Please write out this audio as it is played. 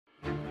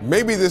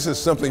Maybe this is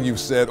something you've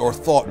said or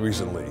thought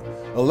recently.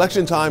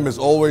 Election time is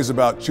always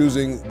about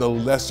choosing the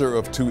lesser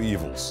of two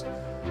evils.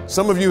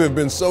 Some of you have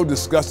been so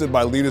disgusted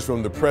by leaders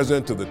from the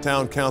president to the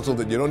town council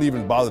that you don't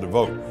even bother to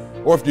vote.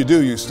 Or if you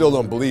do, you still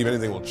don't believe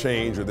anything will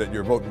change or that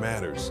your vote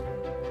matters.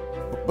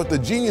 But the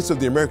genius of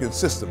the American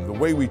system, the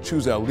way we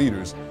choose our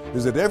leaders,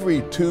 is that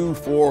every 2,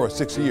 4, or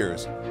 6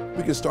 years,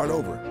 we can start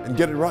over and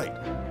get it right.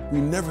 We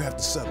never have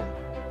to settle.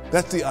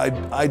 That's the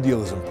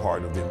idealism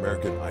part of the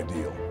American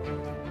ideal.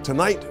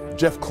 Tonight,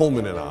 Jeff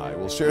Coleman and I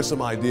will share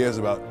some ideas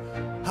about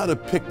how to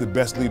pick the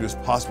best leaders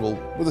possible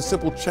with a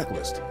simple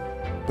checklist.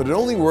 But it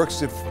only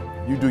works if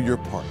you do your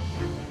part.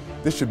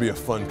 This should be a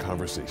fun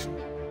conversation.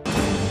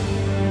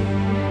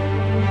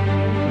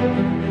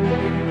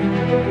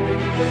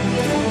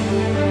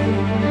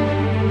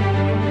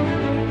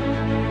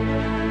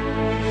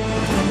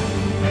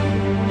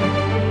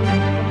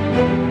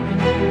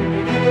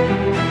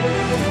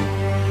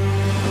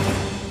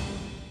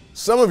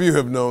 Some of you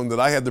have known that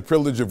I had the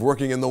privilege of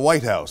working in the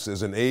White House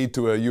as an aide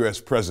to a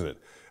U.S. president.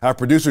 Our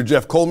producer,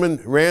 Jeff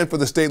Coleman, ran for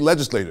the state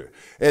legislature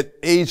at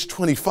age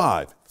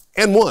 25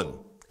 and won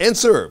and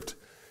served.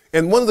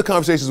 And one of the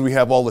conversations we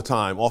have all the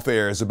time off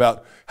air is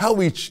about how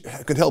we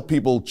could help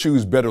people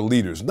choose better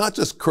leaders, not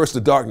just curse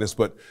the darkness,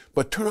 but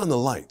turn on the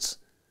lights.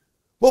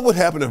 What would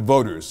happen if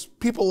voters,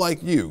 people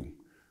like you,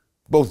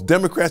 both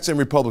Democrats and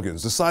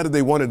Republicans, decided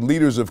they wanted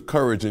leaders of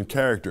courage and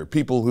character,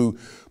 people who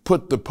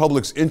put the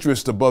public's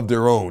interest above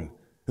their own?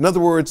 In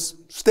other words,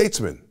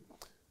 statesmen.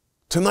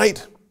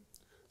 Tonight,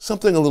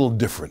 something a little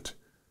different.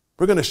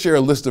 We're going to share a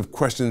list of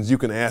questions you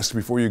can ask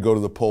before you go to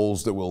the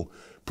polls that will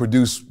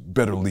produce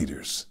better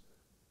leaders.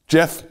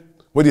 Jeff,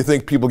 what do you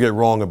think people get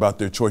wrong about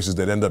their choices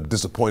that end up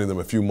disappointing them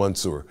a few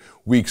months or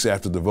weeks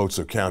after the votes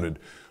are counted?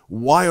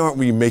 Why aren't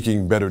we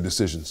making better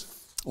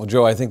decisions? Well,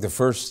 Joe, I think the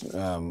first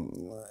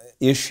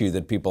issue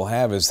that people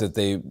have is that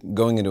they,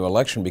 going into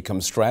election,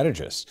 become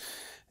strategists.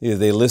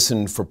 They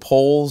listen for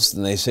polls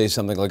and they say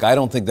something like, I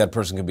don't think that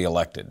person could be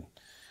elected,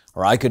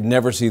 or I could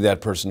never see that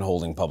person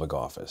holding public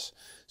office.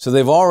 So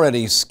they've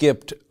already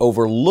skipped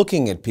over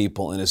looking at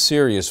people in a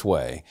serious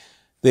way.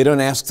 They don't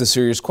ask the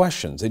serious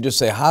questions. They just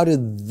say, how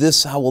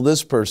will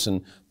this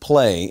person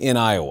play in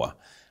Iowa?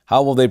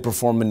 How will they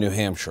perform in New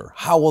Hampshire?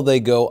 How will they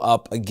go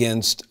up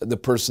against the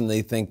person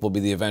they think will be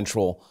the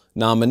eventual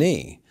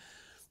nominee?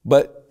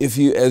 But if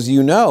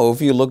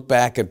you look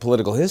back at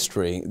political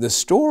history, the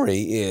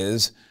story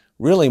is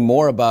really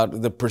more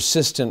about the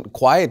persistent,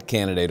 quiet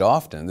candidate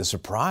often. The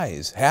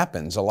surprise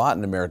happens a lot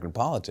in American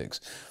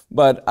politics.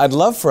 But I'd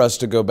love for us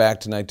to go back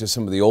tonight to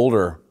some of the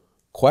older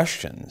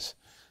questions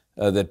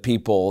that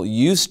people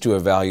used to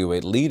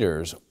evaluate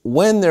leaders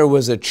when there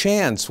was a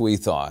chance, we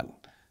thought,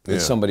 that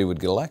somebody would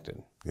get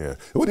elected. Yeah.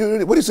 What do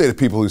you say to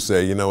people who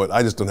say, you know what,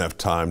 I just don't have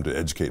time to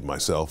educate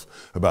myself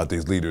about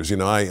these leaders? You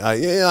know,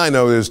 I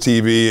know there's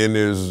TV and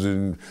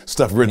there's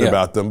stuff written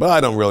about them, but I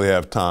don't really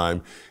have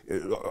time.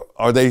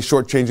 Are they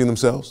shortchanging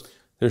themselves?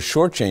 They're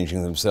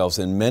shortchanging themselves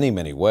in many,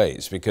 many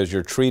ways, because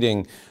you're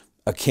treating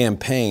a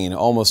campaign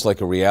almost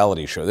like a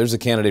reality show. There's a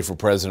candidate for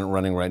president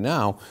running right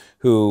now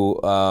who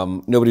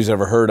nobody's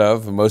ever heard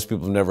of, and most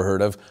people have never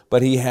heard of,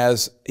 but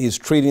he's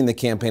treating the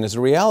campaign as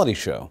a reality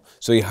show.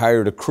 So he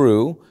hired a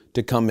crew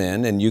to come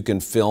in, and you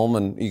can film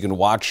and you can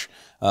watch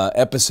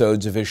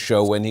episodes of his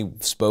show when he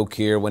spoke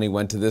here, when he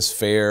went to this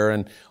fair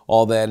and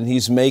all that. And he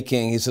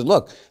said,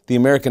 look, the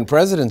American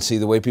presidency,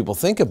 the way people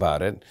think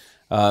about it,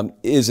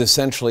 is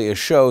essentially a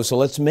show, so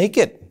let's make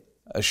it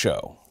a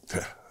show.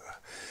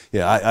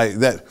 Yeah,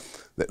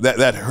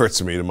 that hurts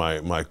me to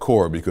my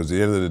core, because at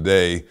the end of the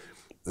day,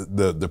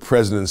 the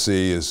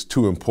presidency is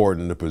too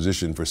important a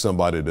position for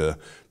somebody to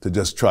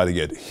just try to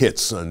get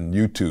hits on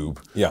YouTube,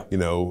 you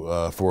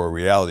know, for a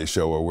reality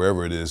show or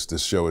wherever it is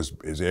this show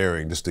is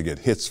airing, just to get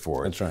hits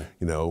for it. That's right.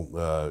 You know,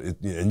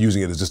 and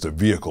using it as just a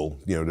vehicle,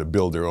 you know, to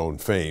build their own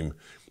fame.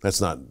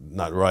 That's not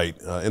right.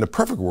 In a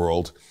perfect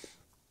world,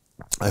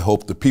 I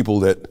hope the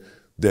people that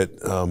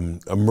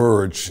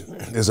emerge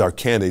as our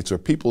candidates are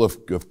people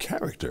of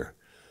character,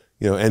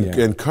 you know,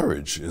 and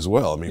courage as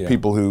well. I mean,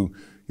 people who,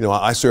 you know,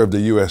 I served the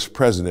U.S.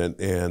 president,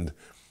 and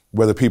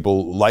whether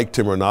people liked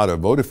him or not or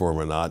voted for him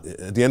or not,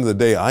 at the end of the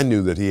day, I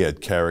knew that he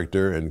had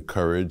character and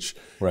courage.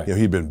 Right. You know,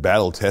 he'd been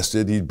battle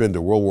tested. He'd been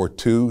to World War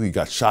II. He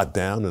got shot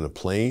down in a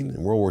plane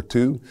in World War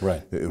II.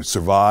 Right. It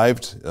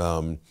survived,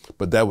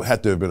 but that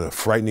had to have been a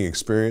frightening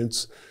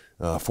experience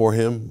for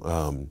him.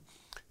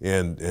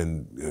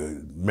 And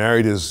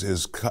married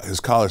his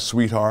college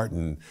sweetheart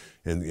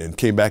and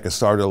came back and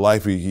started a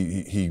life.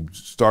 He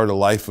started a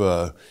life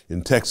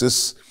in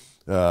Texas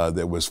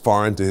that was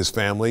foreign to his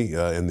family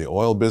in the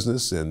oil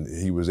business, and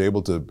he was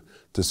able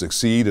to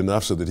succeed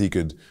enough so that he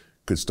could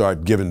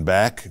start giving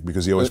back,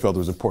 because he always felt it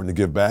was important to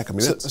give back. I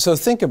mean, so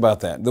think about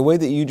that. The way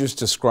that you just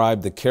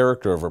described the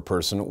character of a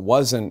person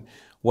wasn't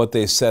what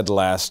they said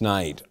last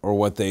night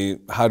or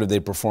how did they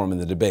perform in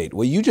the debate.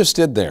 What you just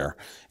did there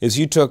is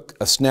you took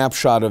a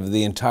snapshot of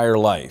the entire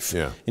life,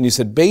 and you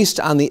said, based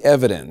on the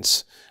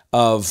evidence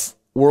of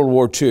World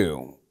War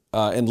II,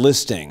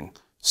 enlisting,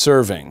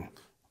 serving,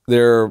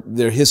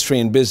 their history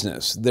in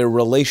business, their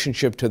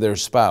relationship to their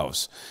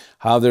spouse,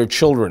 how their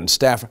children,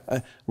 staff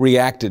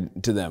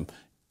reacted to them.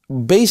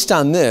 Based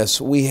on this,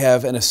 we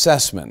have an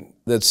assessment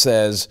that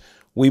says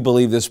we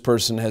believe this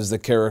person has the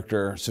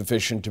character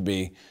sufficient to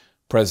be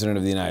President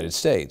of the United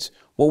States.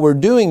 What we're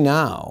doing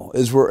now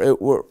is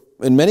we're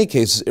in many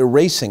cases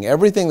erasing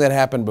everything that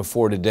happened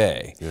before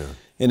today,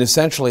 and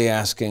essentially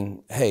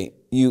asking, hey,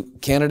 you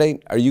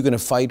candidate, are you going to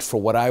fight for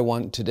what I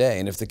want today?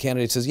 And if the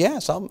candidate says,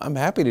 yes, I'm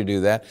happy to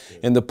do that,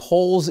 and the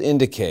polls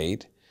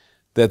indicate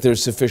that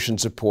there's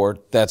sufficient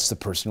support, that's the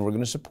person we're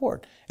going to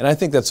support. And I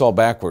think that's all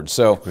backwards.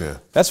 So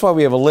that's why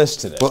we have a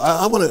list today. Well,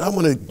 I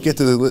want to get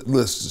to the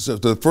list. So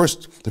the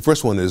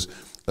first one is,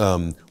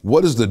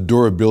 what is the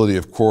durability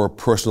of core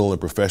personal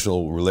and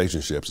professional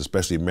relationships,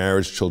 especially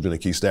marriage, children,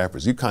 and key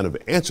staffers? You kind of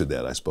answered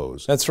that, I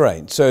suppose. That's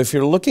right. So if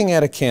you're looking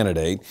at a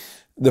candidate,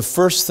 the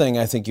first thing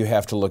I think you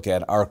have to look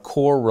at are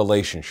core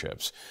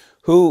relationships.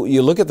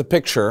 You look at the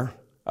picture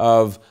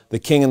of the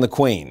king and the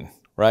queen,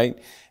 right?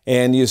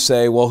 And you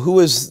say, well, who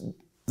is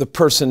the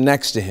person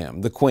next to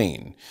him, the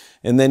queen?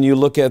 And then you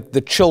look at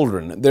the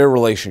children, their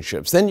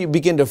relationships. Then you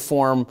begin to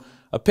form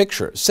a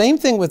picture. Same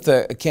thing with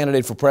a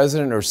candidate for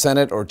president or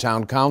senate or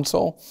town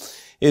council,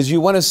 is you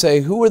want to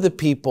say, who are the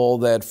people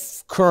that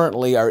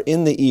currently are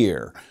in the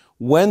ear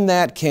when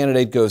that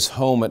candidate goes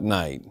home at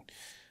night?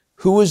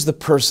 Who is the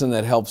person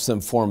that helps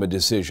them form a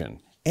decision?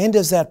 And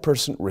does that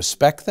person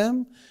respect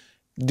them?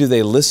 Do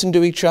they listen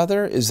to each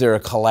other? Is there a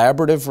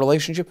collaborative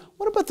relationship?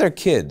 What about their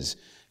kids?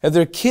 Have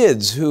their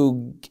kids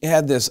who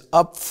had this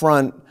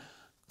upfront,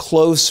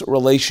 close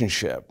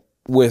relationship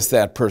with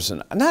that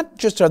person? Not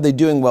just are they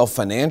doing well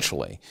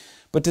financially,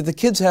 but do the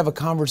kids have a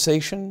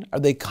conversation? Are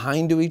they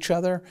kind to each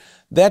other?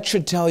 That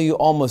should tell you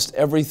almost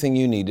everything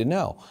you need to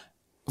know.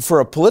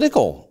 For a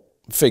political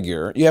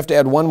figure, you have to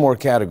add one more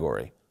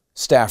category,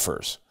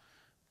 staffers.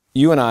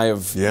 You and I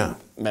have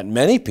met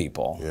many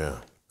people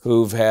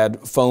who've had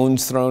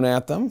phones thrown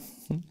at them,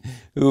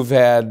 who've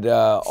had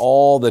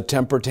all the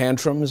temper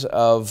tantrums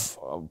of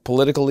a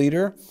political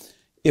leader.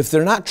 If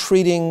they're not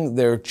treating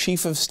their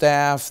chief of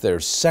staff, their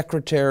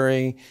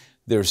secretary,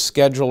 their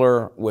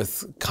scheduler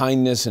with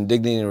kindness and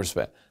dignity and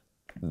respect,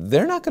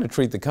 they're not going to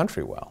treat the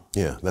country well.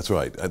 Yeah, that's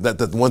right.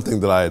 That one thing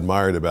that I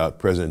admired about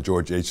President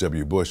George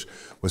H.W. Bush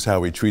was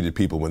how he treated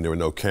people when there were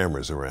no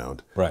cameras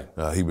around. Right.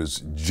 He was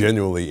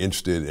genuinely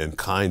interested and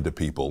kind to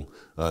people,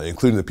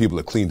 including the people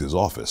that cleaned his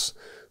office.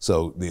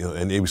 So,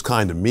 and he was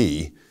kind to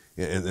me,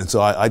 and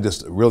so I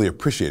just really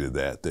appreciated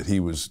that he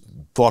was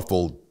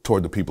thoughtful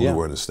toward the people who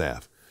were in his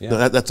staff.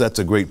 No, that's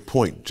a great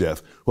point,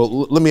 Jeff.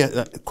 Well, let me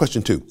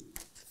question 2.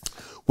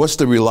 What's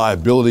the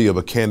reliability of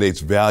a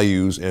candidate's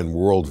values and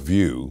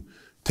worldview,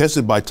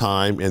 tested by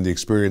time and the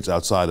experience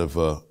outside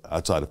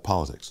of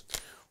politics?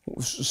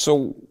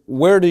 So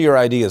where do your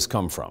ideas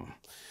come from?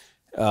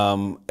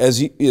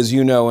 As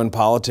you know, in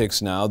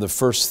politics now, the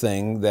first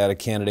thing that a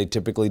candidate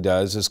typically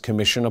does is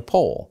commission a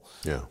poll.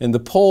 And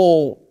the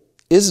poll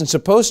isn't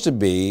supposed to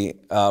be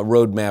a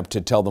roadmap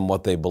to tell them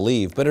what they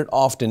believe, but it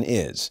often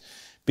is.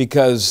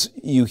 Because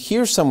you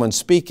hear someone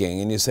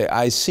speaking and you say,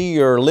 I see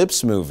your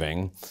lips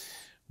moving,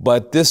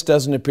 but this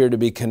doesn't appear to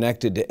be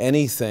connected to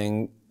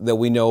anything that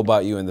we know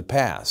about you in the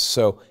past.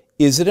 So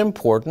is it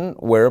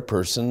important where a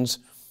person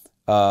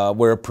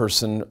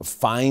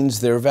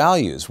finds their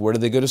values? Where do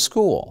they go to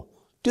school?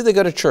 Do they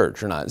go to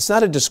church or not? It's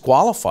not a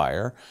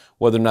disqualifier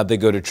whether or not they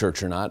go to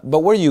church or not, but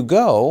where you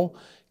go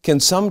can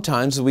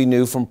sometimes, we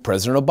knew from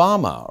President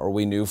Obama, or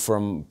we knew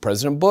from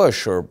President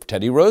Bush, or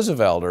Teddy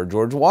Roosevelt, or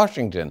George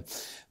Washington,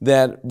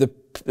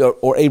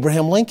 or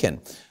Abraham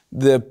Lincoln,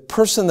 the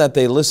person that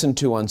they listen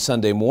to on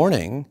Sunday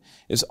morning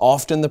is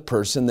often the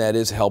person that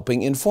is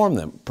helping inform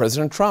them.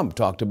 President Trump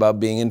talked about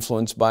being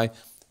influenced by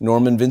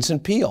Norman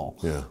Vincent Peale.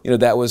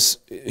 That was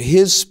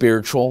his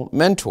spiritual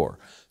mentor.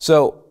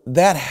 So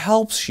that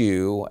helps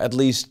you at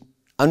least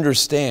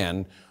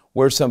understand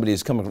where somebody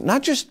is coming from,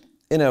 not just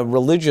in a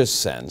religious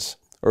sense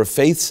or a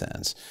faith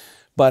sense,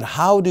 but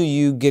how do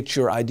you get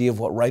your idea of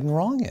what right and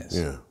wrong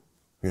is?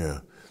 Yeah.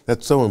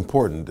 That's so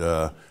important.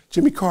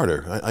 Jimmy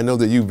Carter, I know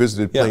that you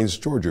visited Plains,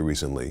 Georgia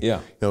recently.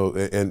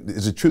 And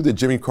is it true that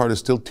Jimmy Carter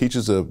still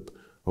teaches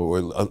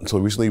or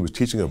until recently he was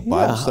teaching a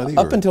Bible study?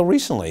 Up until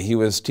recently he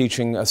was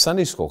teaching a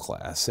Sunday school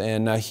class,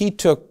 and he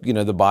took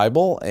the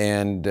Bible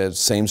and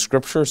same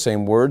scripture,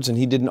 same words, and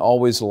he didn't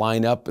always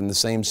line up in the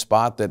same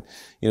spot that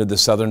the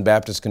Southern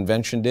Baptist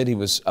Convention did. He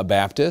was a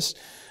Baptist.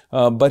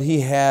 But he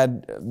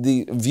had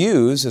the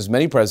views, as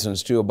many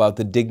presidents do, about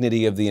the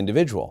dignity of the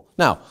individual.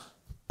 Now,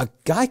 a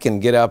guy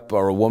can get up,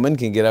 or a woman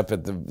can get up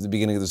at the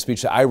beginning of the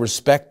speech, say, I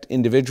respect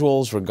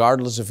individuals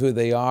regardless of who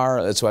they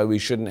are. That's why we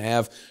shouldn't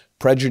have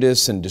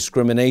prejudice and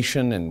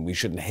discrimination, and we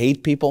shouldn't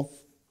hate people.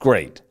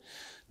 Great.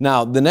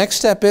 Now, the next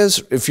step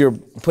is, if you're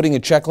putting a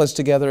checklist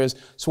together, is,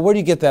 so where do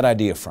you get that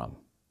idea from?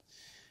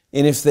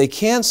 And if they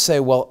can't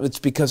say, well, it's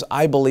because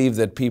I believe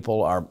that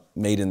people are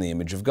made in the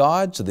image of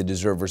God, so they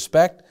deserve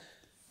respect,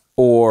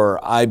 or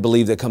I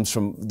believe that comes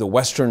from the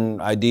Western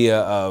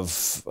idea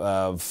of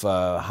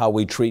how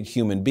we treat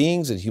human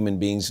beings, that human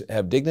beings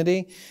have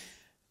dignity,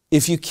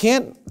 if you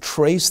can't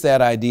trace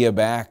that idea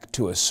back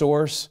to a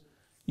source,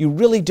 you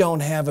really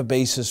don't have a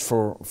basis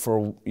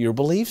for your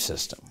belief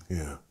system.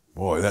 Yeah,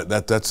 boy,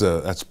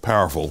 that's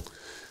powerful.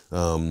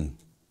 I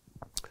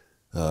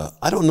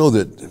don't know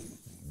that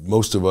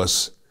most of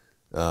us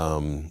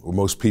or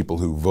most people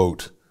who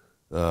vote,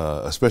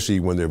 especially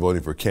when they're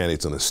voting for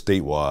candidates on a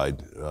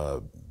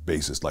statewide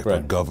basis, like for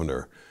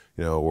governor,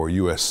 or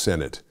U.S.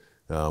 Senate,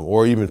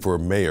 or even for a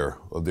mayor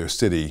of their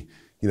city,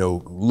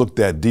 look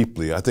that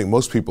deeply. I think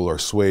most people are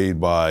swayed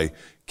by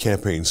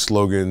campaign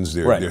slogans.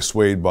 They're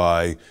swayed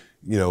by,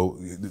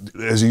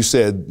 as you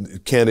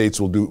said, candidates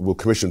will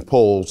commission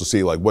polls to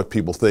see like what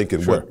people think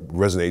and what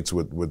resonates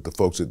with the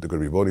folks that are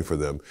going to be voting for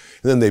them.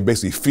 And then they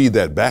basically feed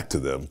that back to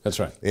them. That's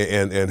right.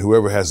 And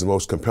whoever has the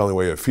most compelling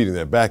way of feeding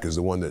that back is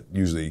the one that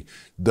usually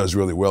does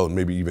really well and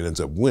maybe even ends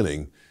up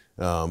winning.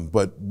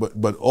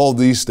 But all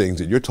these things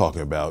that you're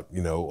talking about,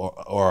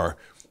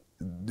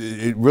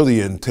 it really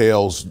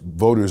entails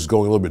voters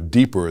going a little bit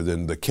deeper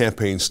than the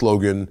campaign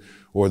slogan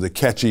or the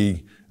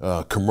catchy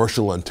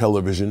commercial on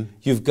television.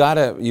 You've got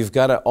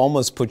to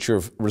almost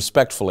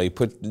respectfully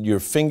put your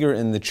finger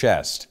in the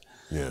chest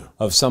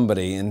of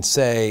somebody and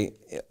say,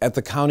 at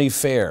the county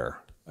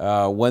fair,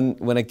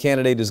 when a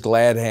candidate is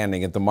glad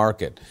handing at the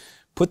market,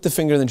 put the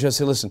finger in the chest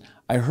and say, listen,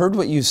 I heard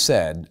what you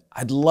said.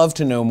 I'd love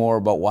to know more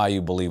about why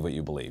you believe what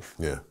you believe.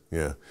 Yeah.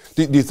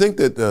 Do you think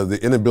that the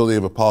inability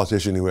of a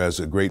politician who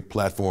has a great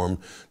platform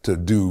to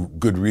do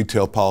good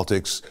retail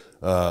politics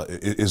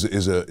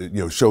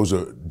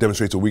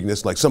demonstrates a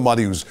weakness? Like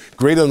somebody who's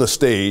great on the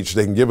stage,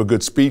 they can give a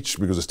good speech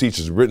because the speech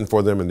is written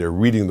for them and they're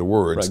reading the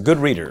words. Right, good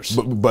readers.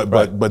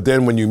 But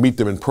then when you meet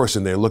them in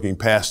person, they're looking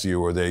past you,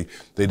 or they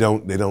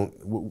don't.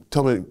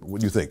 Tell me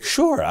what you think.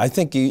 Sure, I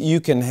think you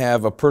can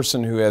have a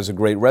person who has a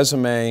great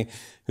resume,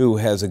 who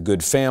has a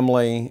good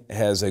family,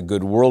 has a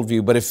good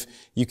worldview, but if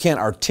you can't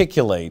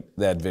articulate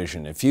that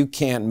vision, if you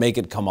can't make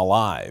it come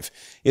alive,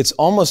 it's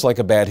almost like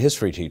a bad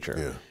history teacher.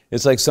 Yeah.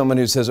 It's like someone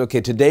who says,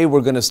 okay, today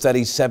we're going to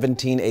study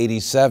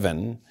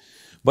 1787,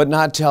 but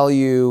not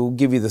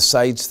give you the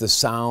sights, the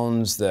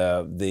sounds,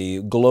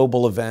 the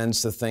global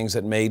events, the things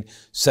that made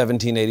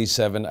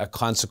 1787 a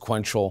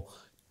consequential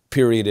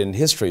period in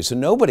history. So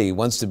nobody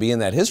wants to be in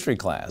that history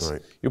class.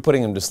 Right. You're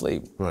putting them to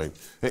sleep. Right.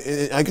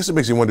 And I guess it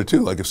makes you wonder too,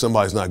 like if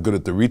somebody's not good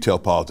at the retail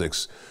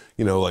politics,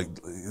 like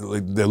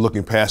they're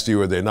looking past you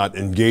or they're not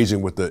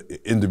engaging with the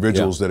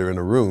individuals that are in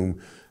a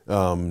room,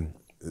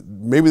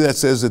 maybe that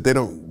says that they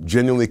don't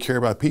genuinely care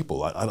about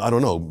people. I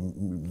don't know,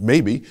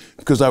 maybe,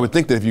 because I would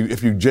think that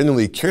if you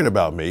genuinely cared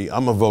about me,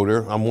 I'm a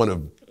voter, I'm one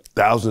of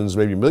thousands,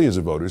 maybe millions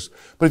of voters,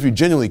 but if you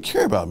genuinely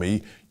care about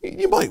me,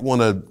 you might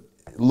want to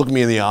look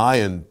me in the eye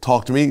and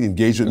talk to me,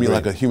 engage with me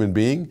like a human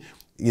being,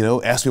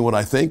 ask me what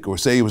I think or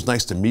say it was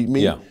nice to meet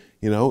me,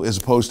 as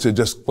opposed to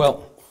just...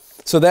 Well,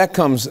 so that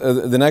comes,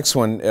 the next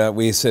one,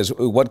 we says,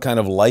 what kind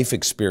of life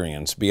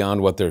experience beyond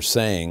what they're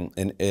saying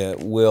and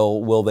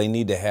will they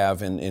need to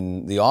have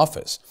in the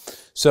office?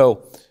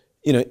 So,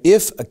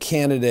 if a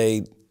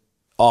candidate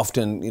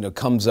often,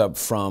 comes up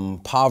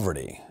from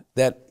poverty,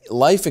 that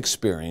life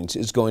experience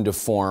is going to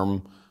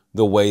form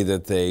the way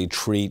that they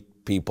treat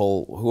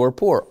people who are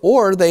poor,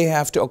 or they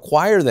have to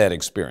acquire that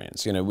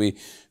experience. We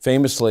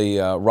famously,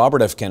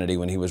 Robert F. Kennedy,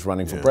 when he was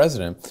running for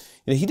president,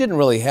 he didn't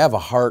really have a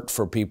heart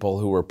for people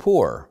who were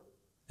poor.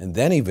 And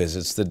then he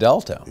visits the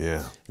Delta.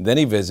 Yeah. And then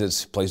he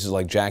visits places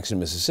like Jackson,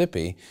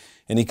 Mississippi,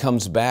 and he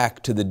comes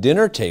back to the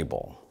dinner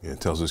table. Yeah,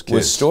 tells his kids.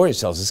 With stories,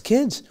 tells his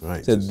kids.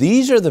 Right. So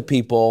these are the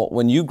people,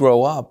 when you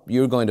grow up,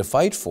 you're going to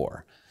fight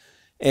for.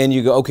 And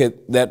you go, okay,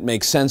 that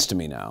makes sense to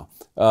me now.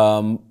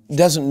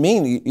 Doesn't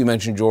mean, you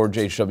mentioned George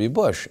H.W.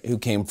 Bush, who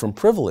came from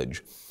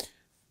privilege.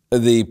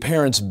 The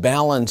parents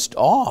balanced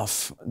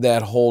off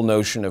that whole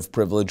notion of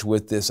privilege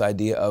with this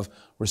idea of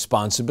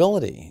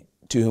responsibility,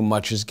 to whom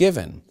much is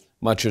given,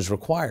 much is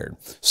required.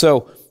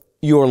 So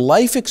your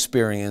life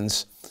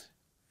experience,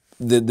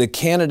 the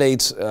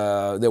candidates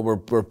that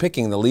we're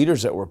picking, the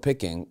leaders that we're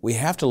picking, we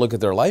have to look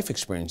at their life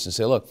experience and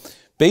say, look,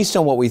 based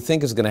on what we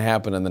think is going to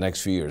happen in the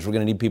next few years, we're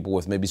going to need people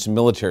with maybe some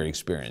military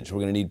experience.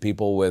 We're going to need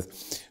people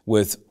with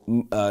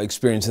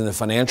experience in the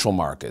financial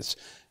markets.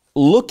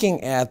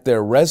 Looking at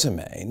their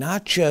resume,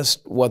 not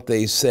just what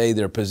they say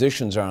their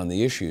positions are on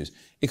the issues,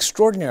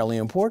 extraordinarily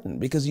important,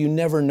 because you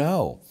never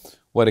know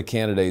what a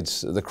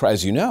candidate's, the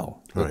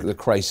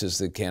crisis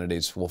that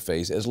candidates will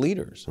face as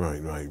leaders.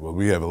 Right. Well,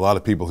 we have a lot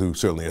of people who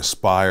certainly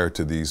aspire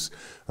to these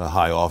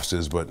high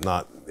offices, but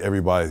not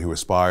everybody who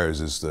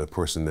aspires is the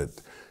person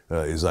that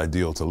is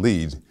ideal to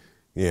lead,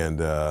 and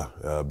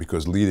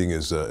because leading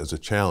is a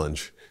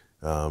challenge.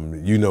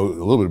 You know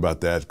a little bit about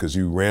that because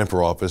you ran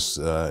for office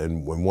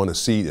and won a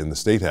seat in the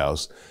State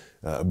House.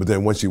 But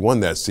then once you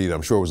won that seat,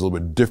 I'm sure it was a little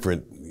bit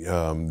different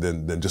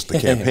than just the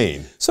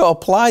campaign. So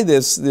apply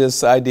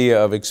this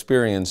idea of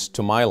experience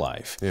to my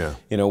life. Yeah.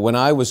 When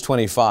I was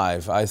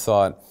 25, I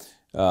thought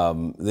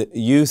that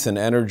youth and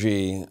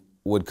energy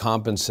would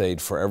compensate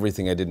for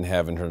everything I didn't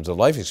have in terms of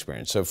life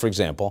experience. So for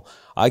example,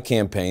 I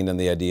campaigned on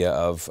the idea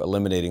of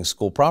eliminating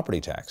school property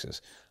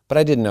taxes, but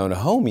I didn't own a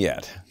home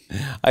yet.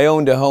 I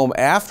owned a home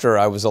after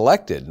I was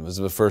elected. It was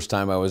the first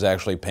time I was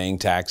actually paying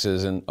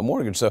taxes and a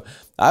mortgage. So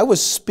I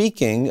was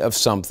speaking of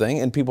something,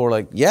 and people were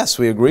like, yes,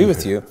 we agree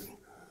with you.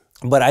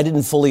 But I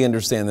didn't fully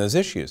understand those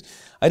issues.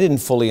 I didn't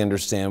fully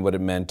understand what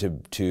it meant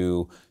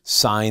to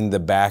sign the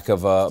back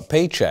of a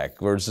paycheck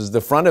versus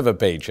the front of a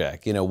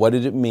paycheck. You know, what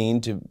did it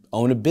mean to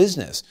own a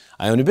business?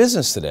 I own a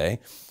business today,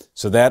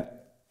 so that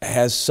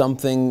has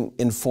something,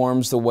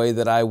 informs the way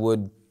that I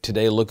would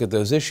today look at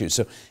those issues.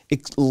 So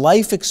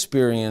life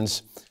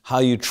experience, how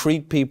you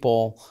treat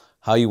people,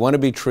 how you want to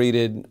be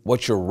treated,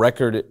 what your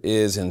record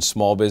is in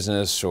small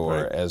business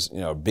or right. as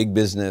big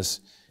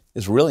business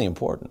is really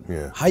important.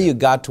 Yeah. How you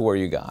got to where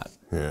you got.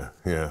 Yeah,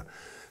 yeah.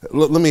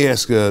 Let me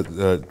ask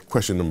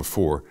question number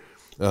 4.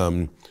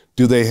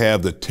 Do they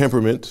have the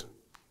temperament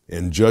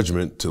and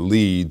judgment to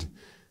lead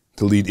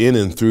in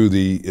and through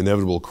the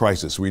inevitable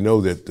crisis? We know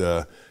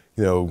that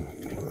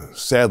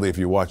sadly, if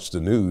you watch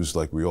the news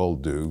like we all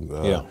do,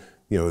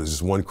 there's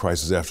just one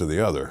crisis after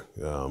the other.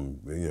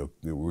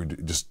 We're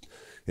just,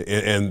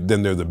 and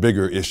then there are the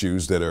bigger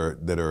issues that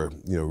are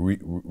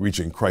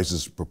reaching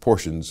crisis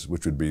proportions,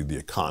 which would be the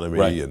economy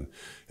right.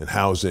 and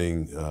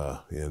housing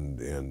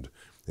and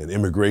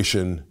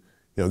immigration.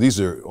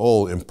 These are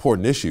all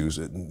important issues,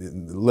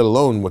 let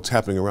alone what's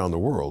happening around the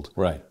world.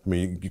 Right. I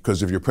mean,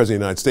 because if you're president of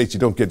the United States, you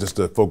don't get just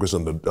to focus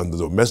on the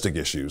domestic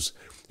issues.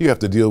 You have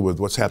to deal with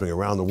what's happening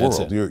around the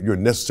world. You're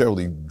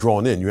necessarily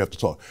drawn in. You have to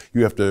talk.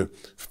 You have to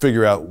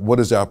figure out what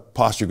is our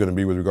posture going to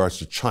be with regards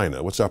to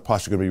China. What's our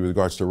posture going to be with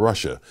regards to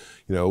Russia?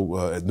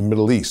 The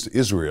Middle East,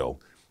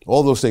 Israel.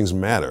 All those things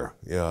matter.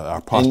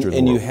 Our posture.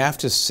 And you have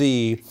to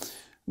see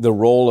the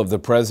role of the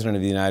president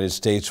of the United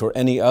States or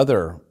any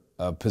other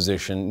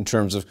position in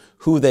terms of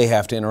who they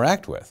have to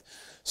interact with.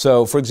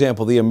 So, for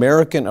example, the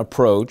American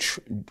approach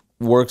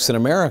works in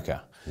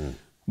America.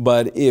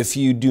 But if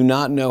you do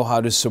not know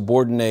how to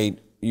subordinate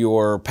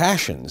your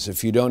passions,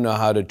 if you don't know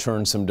how to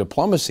turn some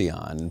diplomacy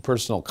on, and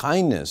personal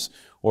kindness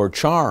or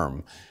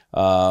charm,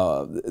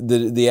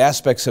 the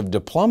aspects of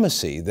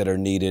diplomacy that are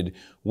needed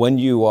when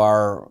you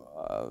are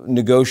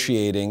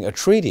negotiating a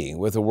treaty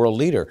with a world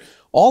leader,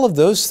 all of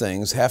those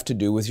things have to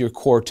do with your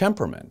core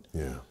temperament.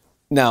 Yeah.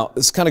 Now,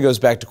 this kind of goes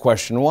back to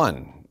question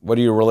 1. What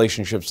are your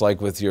relationships like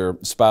with your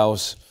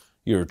spouse,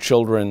 your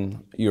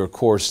children, your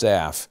core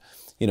staff?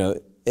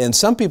 And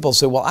some people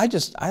say, well,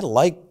 I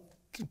like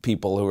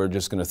people who are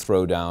just going to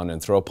throw down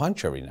and throw a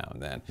punch every now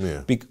and then.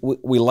 Yeah.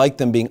 We like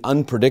them being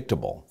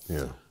unpredictable.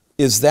 Yeah.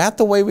 Is that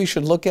the way we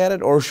should look at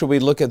it? Or should we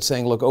look at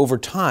saying, look, over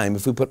time,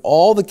 if we put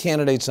all the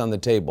candidates on the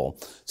table,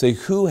 say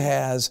who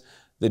has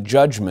the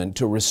judgment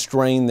to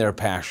restrain their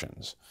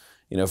passions?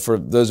 For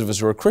those of us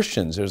who are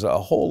Christians, there's a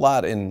whole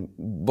lot in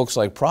books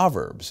like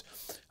Proverbs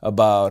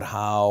about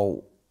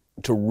how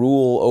to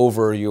rule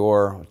over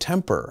your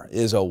temper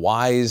is a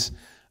wise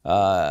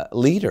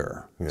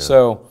leader. Yeah.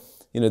 So,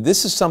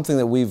 this is something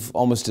that we've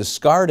almost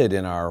discarded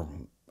in our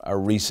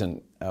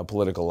recent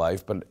political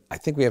life, but I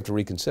think we have to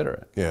reconsider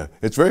it. Yeah,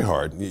 it's very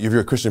hard. If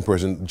you're a Christian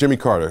person, Jimmy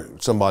Carter,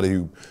 somebody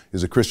who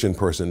is a Christian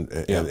person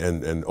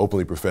and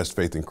openly professed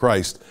faith in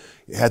Christ,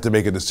 had to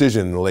make a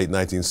decision in the late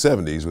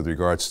 1970s with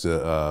regards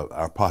to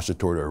our posture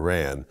toward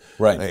Iran.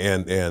 Right.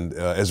 And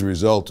as a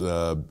result,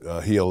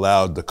 he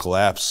allowed the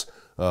collapse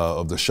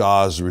of the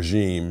Shah's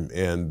regime,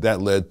 and that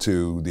led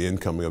to the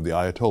incoming of the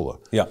Ayatollah.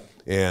 Yeah.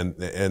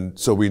 And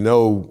so we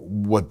know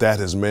what that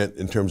has meant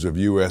in terms of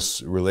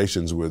U.S.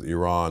 relations with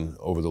Iran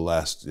over the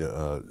last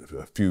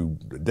few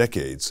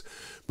decades.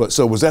 But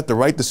so was that the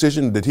right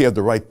decision? Did he have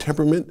the right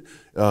temperament?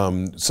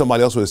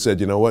 Somebody else would have said,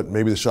 you know what,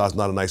 maybe the Shah's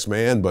not a nice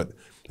man, but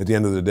at the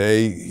end of the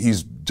day,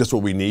 he's just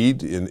what we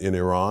need in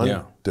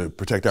Iran to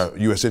protect our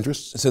U.S.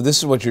 interests. So this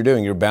is what you're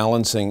doing. You're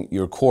balancing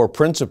your core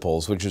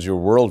principles, which is your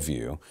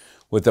worldview,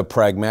 with a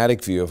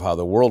pragmatic view of how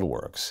the world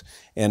works.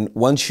 And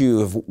once you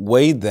have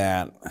weighed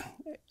that,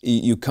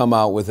 you come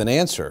out with an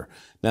answer.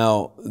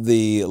 Now,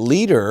 the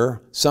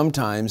leader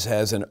sometimes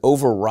has an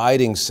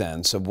overriding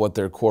sense of what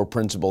their core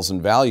principles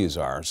and values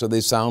are. So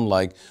they sound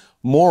like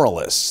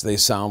moralists. They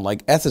sound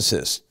like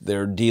ethicists.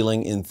 They're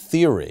dealing in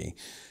theory.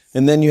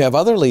 And then you have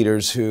other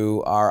leaders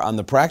who are, on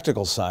the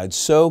practical side,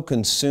 so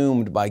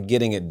consumed by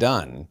getting it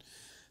done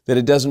that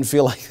it doesn't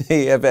feel like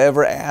they have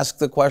ever asked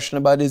the question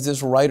about, is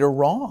this right or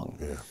wrong?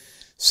 Yeah.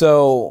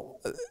 So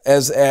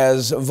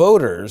as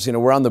voters,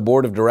 we're on the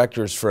board of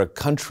directors for a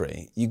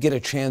country, you get a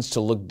chance to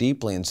look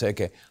deeply and say,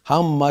 okay,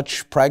 how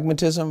much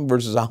pragmatism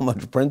versus how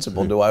much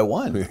principle do I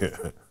want?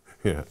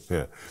 Yeah.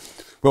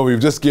 Well, we've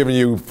just given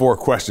you 4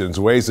 questions,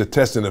 ways to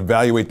test and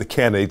evaluate the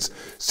candidates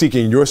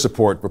seeking your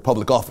support for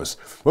public office.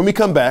 When we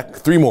come back,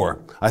 3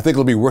 more. I think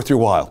it'll be worth your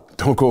while.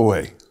 Don't go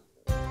away.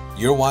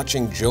 You're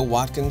watching Joe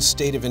Watkins'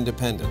 State of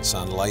Independence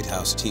on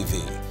Lighthouse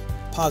TV.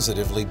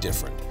 Positively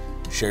different.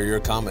 Share your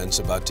comments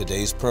about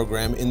today's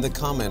program in the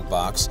comment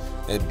box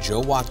at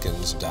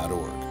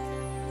joewatkins.org.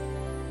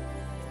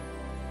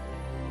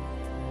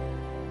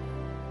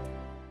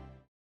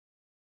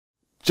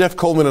 Jeff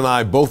Coleman and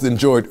I both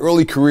enjoyed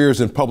early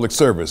careers in public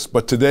service,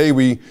 but today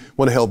we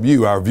want to help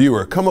you, our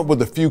viewer, come up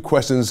with a few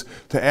questions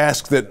to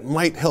ask that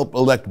might help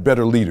elect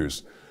better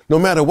leaders. No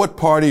matter what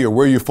party or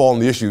where you fall on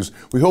the issues,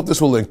 we hope this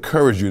will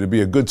encourage you to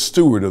be a good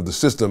steward of the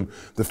system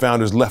the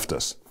founders left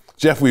us.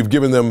 Jeff, we've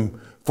given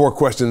them 4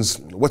 questions.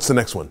 What's the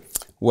next one?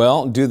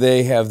 Well, do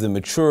they have the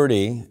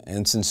maturity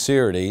and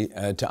sincerity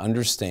to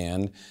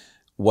understand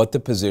what the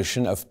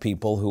position of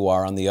people who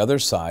are on the other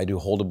side who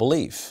hold a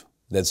belief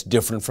that's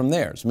different from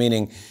theirs?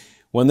 Meaning,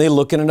 when they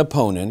look at an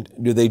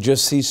opponent, do they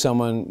just see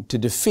someone to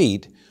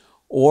defeat,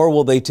 or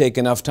will they take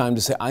enough time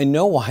to say, I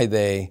know why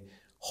they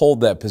hold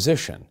that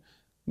position?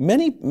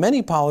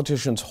 Many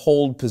politicians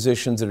hold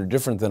positions that are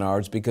different than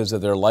ours because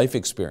of their life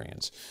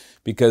experience,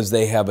 because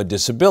they have a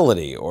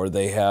disability, or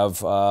they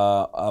have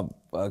a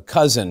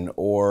cousin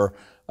or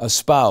a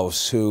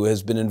spouse who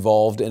has been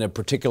involved in a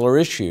particular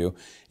issue,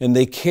 and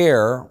they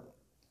care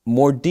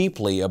more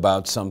deeply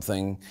about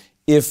something.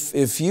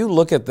 If you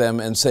look at them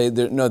and say,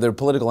 no, they're a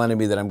political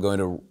enemy that I'm going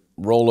to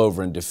roll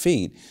over and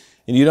defeat,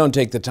 and you don't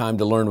take the time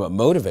to learn what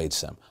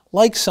motivates them,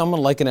 like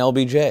someone like an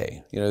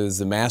LBJ, is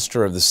the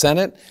master of the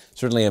Senate,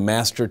 certainly a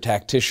master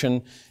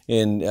tactician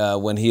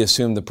when he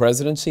assumed the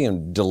presidency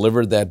and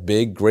delivered that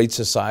big, great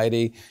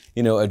society,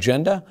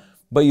 agenda.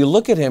 But you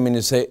look at him and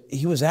you say,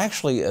 he was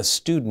actually a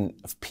student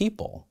of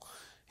people.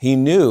 He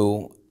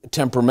knew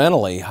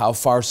temperamentally how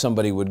far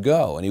somebody would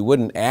go, and he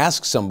wouldn't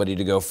ask somebody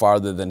to go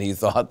farther than he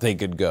thought they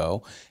could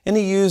go. And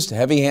he used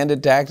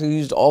heavy-handed tactics, he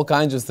used all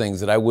kinds of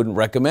things that I wouldn't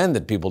recommend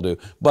that people do.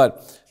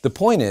 But the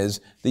point is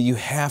that you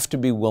have to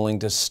be willing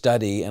to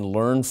study and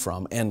learn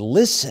from and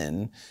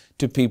listen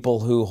to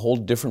people who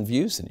hold different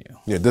views than you.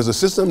 Yeah, does the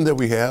system that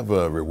we have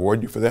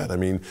reward you for that? I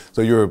mean,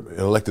 so you're an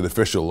elected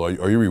official.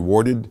 Are you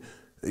rewarded,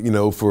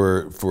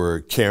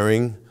 for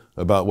caring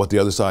about what the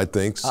other side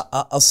thinks?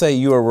 I'll say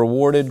you are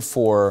rewarded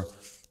for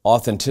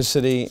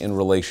authenticity in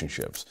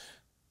relationships.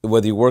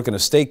 Whether you work in a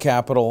state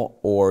capitol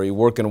or you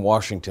work in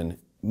Washington,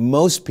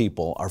 most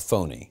people are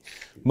phony.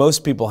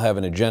 Most people have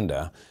an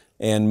agenda,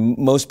 and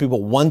most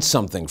people want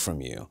something from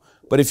you.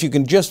 But if you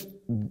can just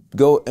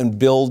go and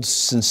build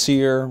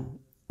sincere,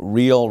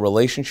 real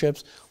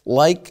relationships,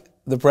 like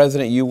the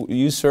president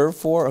you served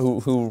for,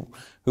 who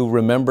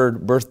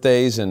remembered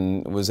birthdays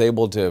and was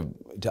able to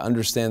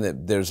understand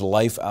that there's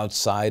life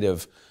outside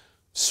of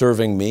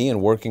serving me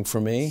and working for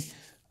me,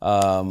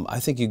 I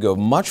think you go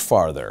much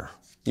farther.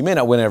 You may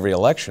not win every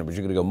election, but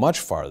you're going to go much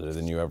farther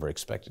than you ever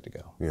expected to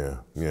go. Yeah.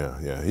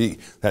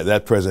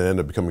 That president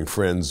ended up becoming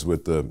friends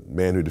with the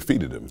man who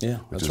defeated him,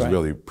 which is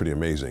really pretty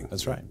amazing.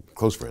 That's right.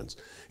 Close friends.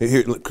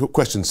 Here,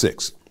 question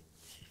 6.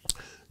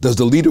 Does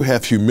the leader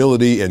have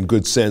humility and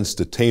good sense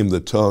to tame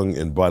the tongue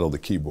and bridle the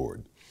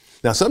keyboard?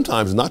 Now,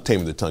 sometimes not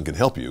taming the tongue can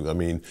help you. I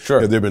mean,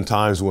 there have been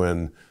times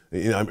when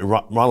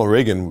Ronald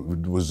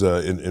Reagan was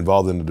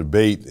involved in a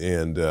debate,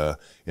 and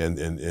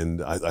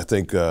I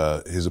think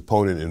his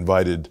opponent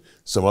invited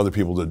some other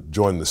people to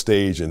join the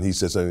stage, and he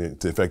said something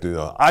to the effect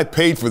of, "I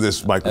paid for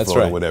this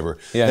microphone," or whatever.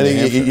 Yeah,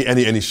 and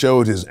he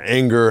showed his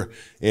anger,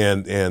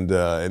 and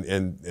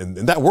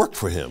that worked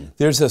for him.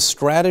 There's a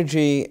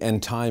strategy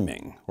and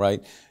timing,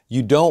 right?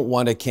 You don't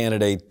want a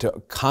candidate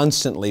to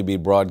constantly be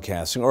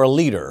broadcasting, or a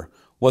leader,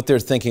 what they're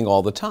thinking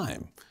all the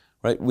time.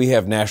 Right? We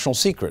have national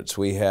secrets.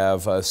 We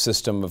have a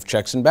system of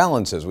checks and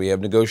balances. We have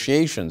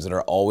negotiations that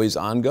are always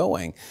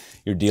ongoing.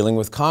 You're dealing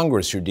with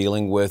Congress. You're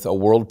dealing with a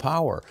world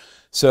power.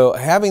 So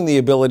having the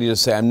ability to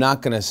say, I'm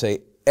not going to say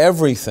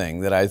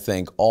everything that I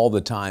think all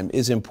the time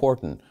is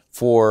important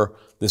for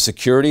the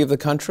security of the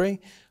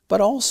country,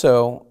 but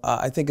also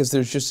I think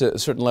there's just a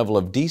certain level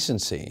of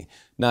decency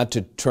not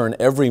to turn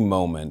every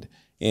moment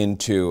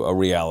into a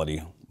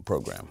reality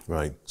program.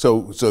 Right.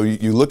 So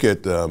you look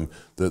at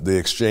the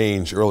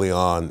exchange early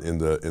on in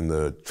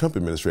the Trump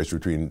administration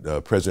between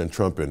President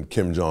Trump and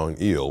Kim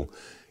Jong-il,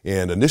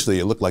 and initially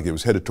it looked like it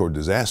was headed toward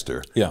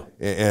disaster. Yeah.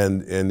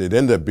 And it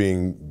ended up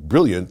being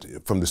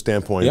brilliant from the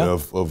standpoint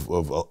of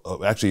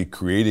actually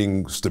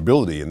creating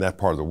stability in that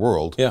part of the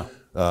world. Yeah.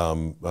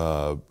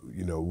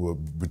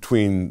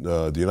 Between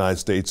the United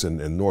States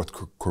and North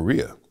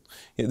Korea.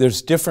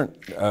 There's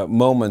different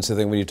moments, I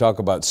think, when you talk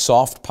about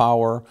soft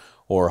power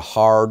or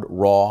hard,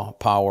 raw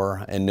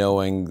power, and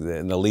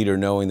the leader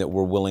knowing that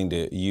we're willing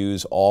to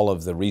use all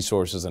of the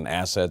resources and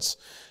assets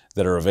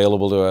that are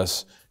available to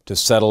us to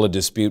settle a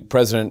dispute.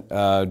 President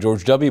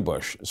George W.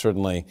 Bush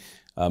certainly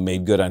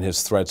made good on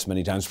his threats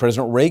many times.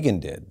 President Reagan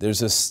did.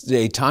 There's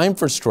a time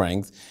for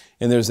strength,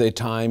 and there's a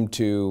time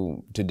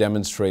to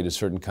demonstrate a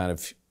certain kind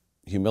of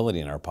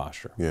humility in our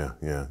posture. Yeah,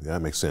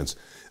 that makes sense.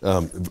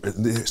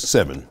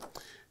 7.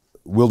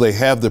 Will they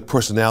have the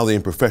personality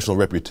and professional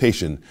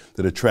reputation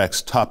that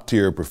attracts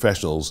top-tier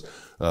professionals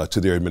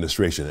to their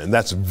administration? And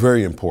that's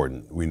very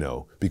important, we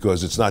know,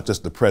 because it's not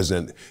just the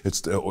president,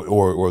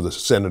 or the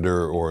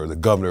senator or the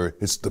governor.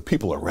 It's the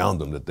people around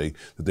them that they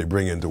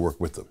bring in to work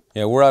with them.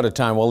 Yeah, we're out of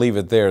time. We'll leave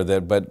it there.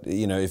 But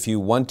if you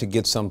want to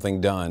get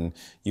something done,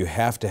 you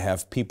have to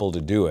have people to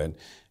do it.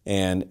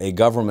 And a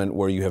government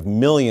where you have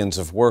millions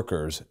of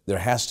workers, there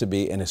has to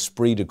be an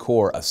esprit de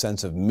corps, a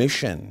sense of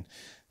mission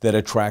that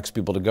attracts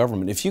people to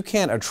government. If you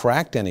can't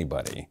attract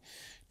anybody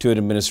to an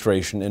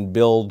administration and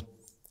build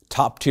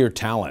top-tier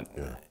talent,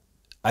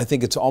 I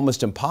think it's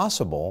almost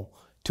impossible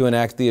to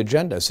enact the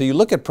agenda. So you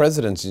look at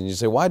presidencies and you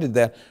say, why did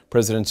that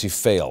presidency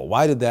fail?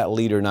 Why did that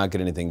leader not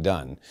get anything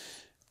done?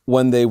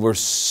 When they were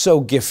so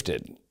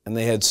gifted and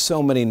they had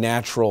so many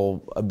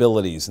natural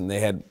abilities and they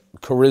had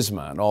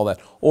charisma and all that.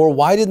 Or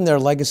why didn't their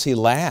legacy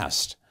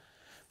last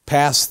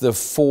past the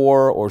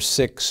 4 or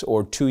 6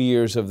 or 2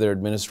 years of their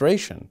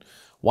administration?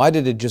 Why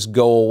did it just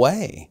go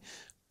away?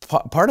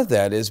 Part of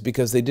that is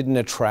because they didn't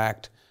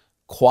attract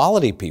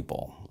quality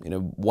people. You know,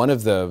 one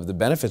of the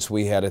benefits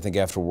we had, I think,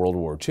 after World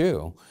War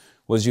II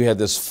was you had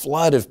this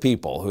flood of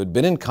people who had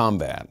been in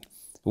combat,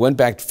 who went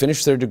back,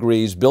 finished their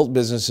degrees, built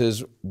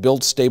businesses,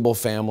 built stable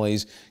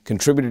families,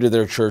 contributed to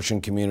their church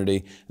and community.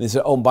 And they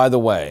said, oh, by the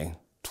way,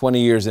 20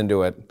 years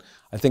into it,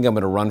 I think I'm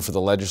going to run for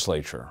the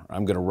legislature.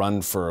 I'm going to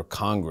run for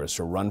Congress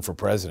or run for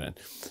president.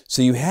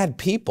 So you had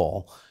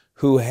people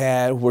who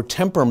were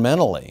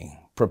temperamentally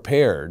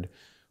prepared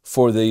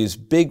for these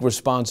big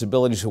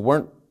responsibilities, who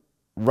weren't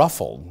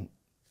ruffled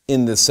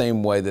in the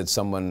same way that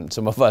some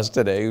of us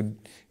today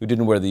who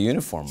didn't wear the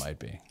uniform might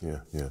be.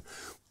 Yeah.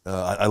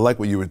 I like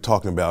what you were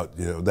talking about,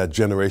 you know, that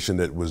generation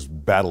that was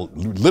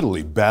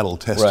literally battle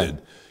tested, Right.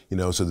 you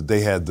know, so that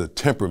they had the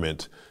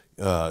temperament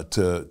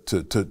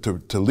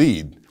to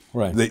lead.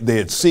 Right. They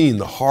had seen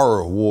the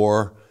horror of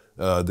war,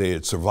 they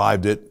had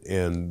survived it,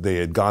 and they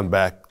had gone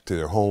back to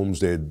their homes,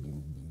 they had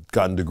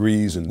gotten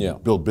degrees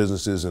and built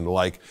businesses and the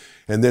like.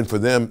 And then for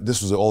them,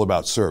 this was all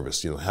about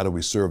service. You know, how do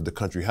we serve the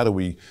country? How do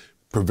we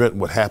prevent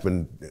what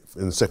happened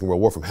in the Second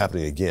World War from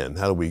happening again?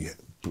 How do we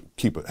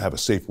have a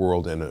safe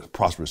world and a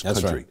prosperous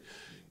country?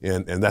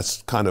 Right. And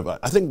that's kind of,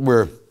 I think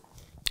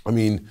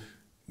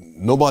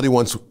nobody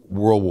wants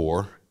World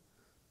War.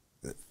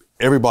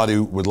 Everybody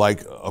would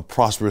like a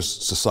prosperous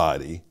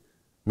society.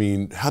 I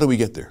mean, how do we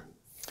get there?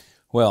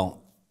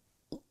 Well,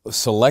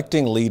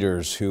 selecting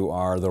leaders who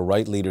are the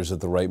right leaders at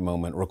the right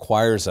moment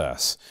requires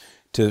us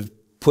to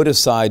put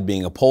aside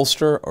being a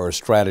pollster or a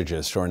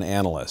strategist or an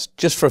analyst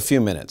just for a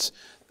few minutes,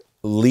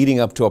 leading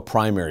up to a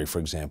primary, for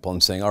example,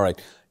 and saying, all right,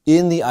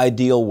 in the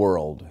ideal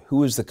world,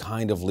 who is the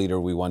kind of leader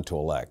we want to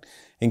elect?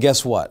 And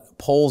guess what?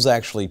 Polls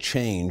actually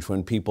change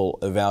when people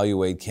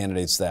evaluate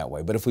candidates that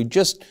way. But if we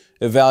just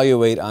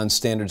evaluate on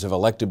standards of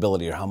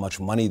electability or how much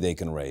money they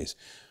can raise,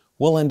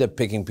 we'll end up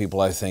picking people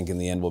I think in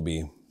the end we'll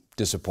be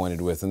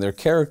disappointed with, and their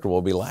character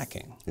will be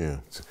lacking. Yeah.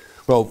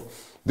 Well,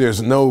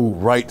 there's no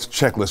right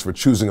checklist for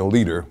choosing a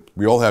leader.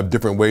 We all have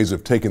different ways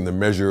of taking the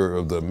measure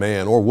of the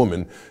man or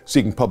woman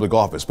seeking public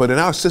office. But in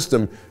our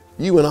system,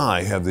 you and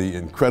I have the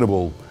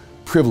incredible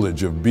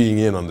privilege of being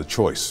in on the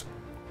choice.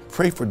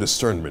 Pray for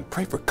discernment,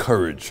 pray for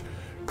courage,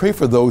 pray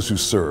for those who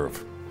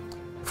serve.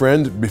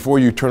 Friend, before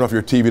you turn off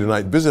your TV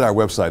tonight, visit our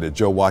website at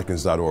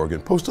joewatkins.org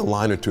and post a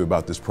line or two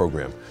about this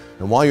program.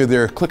 And while you're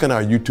there, click on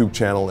our YouTube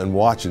channel and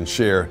watch and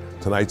share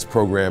tonight's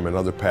program and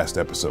other past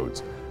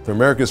episodes. For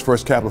America's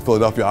First Capital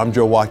Philadelphia, I'm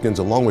Joe Watkins,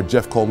 along with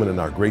Jeff Coleman and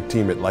our great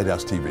team at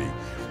Lighthouse TV.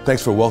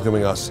 Thanks for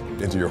welcoming us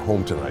into your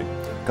home tonight.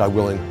 God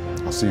willing,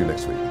 I'll see you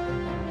next week.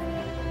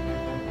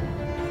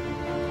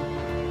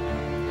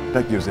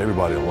 That gives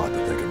everybody a lot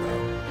to think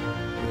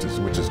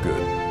about, which is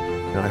good.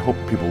 And I hope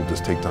people will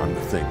just take time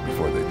to think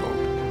before they vote.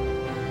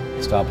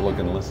 Stop, look,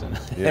 and listen.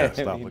 Yeah,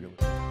 stop, look, and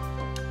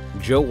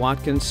listen. Joe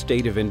Watkins'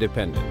 State of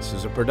Independence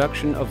is a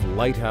production of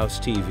Lighthouse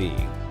TV,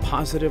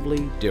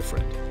 positively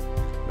different.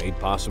 Made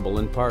possible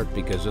in part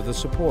because of the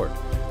support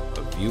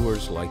of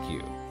viewers like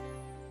you.